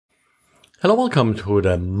Hello, welcome to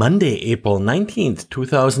the Monday, April 19th,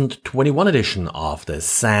 2021 edition of the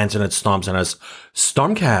SANS Internet Storm Center's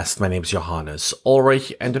Stormcast. My name is Johannes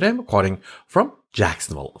Ulrich and today I'm recording from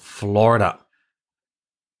Jacksonville, Florida.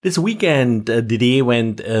 This weekend, Didier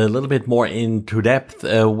went a little bit more into depth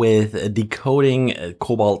with decoding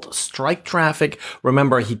Cobalt Stryike traffic.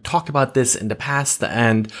 Remember, he talked about this in the past,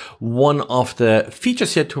 and one of the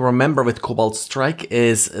features here to remember with Cobalt Stryike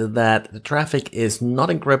is that the traffic is not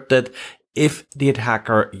encrypted if the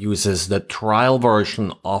attacker uses the trial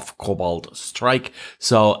version of Cobalt Stryike.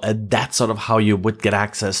 So that's sort of how you would get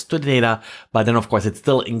access to the data. But then, of course, it's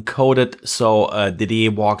still encoded. So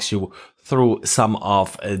Didier walks you through some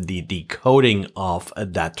of the decoding of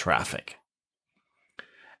that traffic.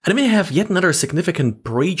 And we have yet another significant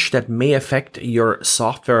breach that may affect your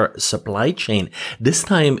software supply chain. This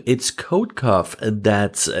time it's Codecov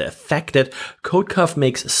that's affected. Codecov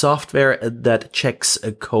makes software that checks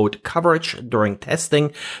code coverage during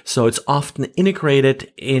testing, so it's often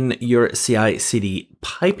integrated in your CI/CD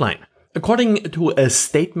pipeline. According to a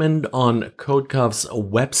statement on Codecov's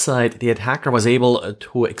website, the attacker was able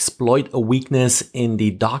to exploit a weakness in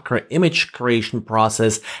the Docker image creation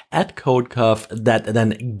process at Codecov that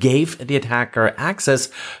then gave the attacker access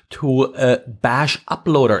to a bash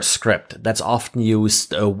uploader script that's often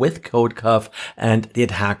used with Codecov, and the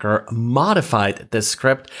attacker modified this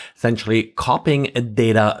script, essentially copying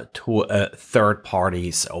data to a third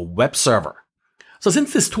party's web server. So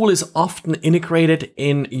since this tool is often integrated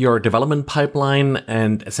in your development pipeline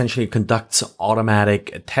and essentially conducts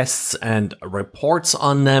automatic tests and reports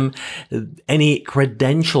on them, any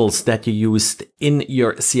credentials that you used in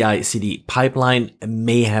your CI/CD pipeline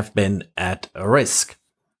may have been at risk.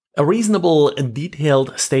 A reasonable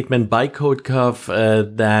detailed statement by Codecov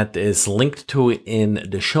that is linked to in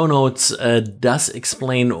the show notes does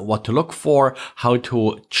explain what to look for, how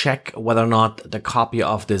to check whether or not the copy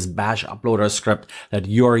of this bash uploader script that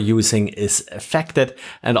you're using is affected,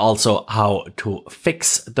 and also how to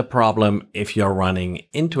fix the problem if you're running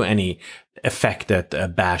into any affected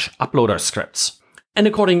bash uploader scripts. And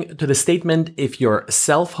according to the statement, if you're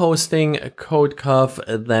self-hosting Codecov,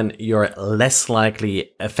 then you're less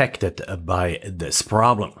likely affected by this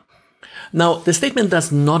problem. Now, the statement does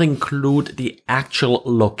not include the actual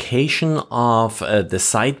location of the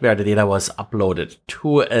site where the data was uploaded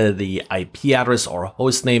to. The IP address or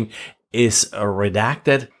hostname is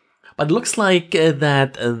redacted. But it looks like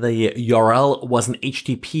that the URL was an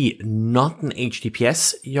HTTP, not an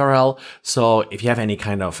HTTPS URL. So if you have any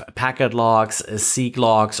kind of packet logs, seek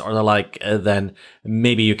logs, or the like, then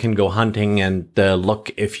maybe you can go hunting and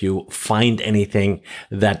look if you find anything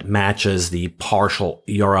that matches the partial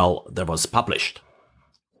URL that was published.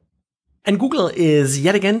 And Google is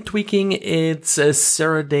yet again tweaking its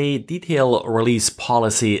zero-day detail release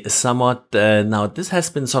policy somewhat. Now, this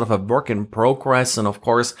has been sort of a work in progress. And of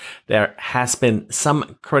course, there has been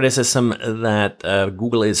some criticism that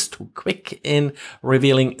Google is too quick in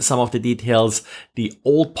revealing some of the details. The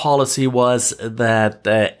old policy was that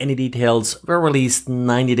any details were released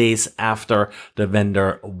 90 days after the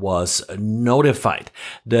vendor was notified.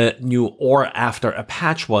 The new or after a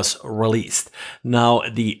patch was released. Now,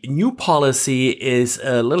 the new policy is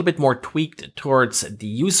a little bit more tweaked towards the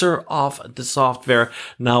user of the software.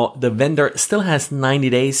 Now, the vendor still has 90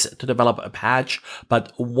 days to develop a patch,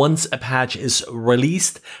 but once a patch is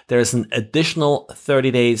released, there's an additional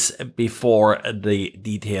 30 days before the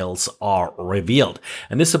details are revealed.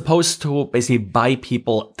 And this is supposed to basically buy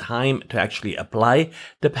people time to actually apply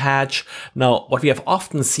the patch. Now, what we have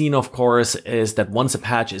often seen, of course, is that once a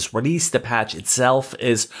patch is released, the patch itself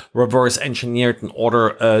is reverse engineered in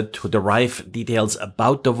order to derive details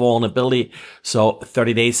about the vulnerability. So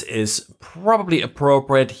 30 days is probably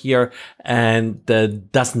appropriate here and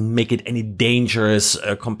doesn't make it any dangerous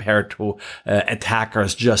compared to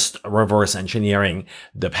attackers just reverse engineering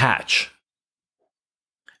the patch.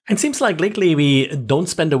 It seems like lately we don't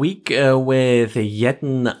spend a week with yet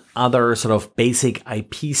another sort of basic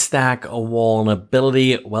IP stack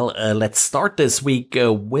vulnerability. Well, let's start this week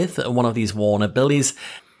with one of these vulnerabilities.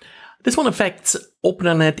 This one affects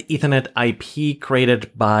OpenNet Ethernet IP created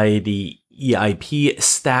by the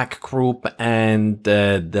EIPStackGroup, and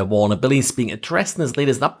the vulnerabilities being addressed in this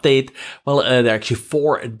latest update. Well, there are actually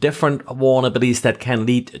 4 different vulnerabilities that can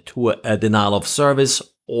lead to a denial of service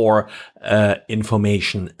or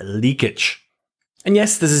information leakage. And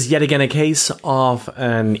yes, this is yet again a case of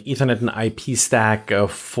an Ethernet and IP stack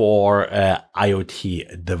for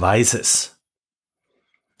IoT devices.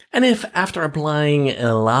 And if after applying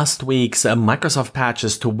last week's Microsoft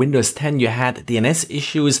patches to Windows 10 you had DNS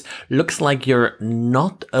issues, looks like you're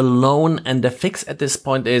not alone, and the fix at this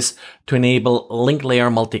point is to enable link layer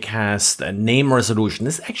multicast name resolution.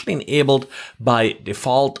 This is actually enabled by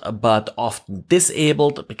default but often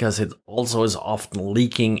disabled because it also is often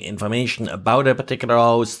leaking information about a particular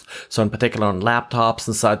host, so in particular on laptops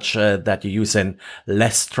and such that you use in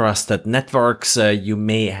less trusted networks, you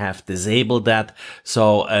may have disabled that.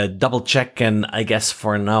 So double check, and I guess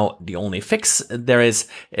for now the only fix there is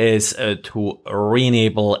to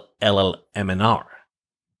re-enable llmnr.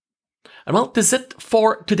 And well, this is it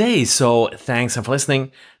for today, so thanks for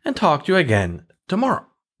listening and talk to you again tomorrow.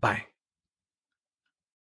 Bye.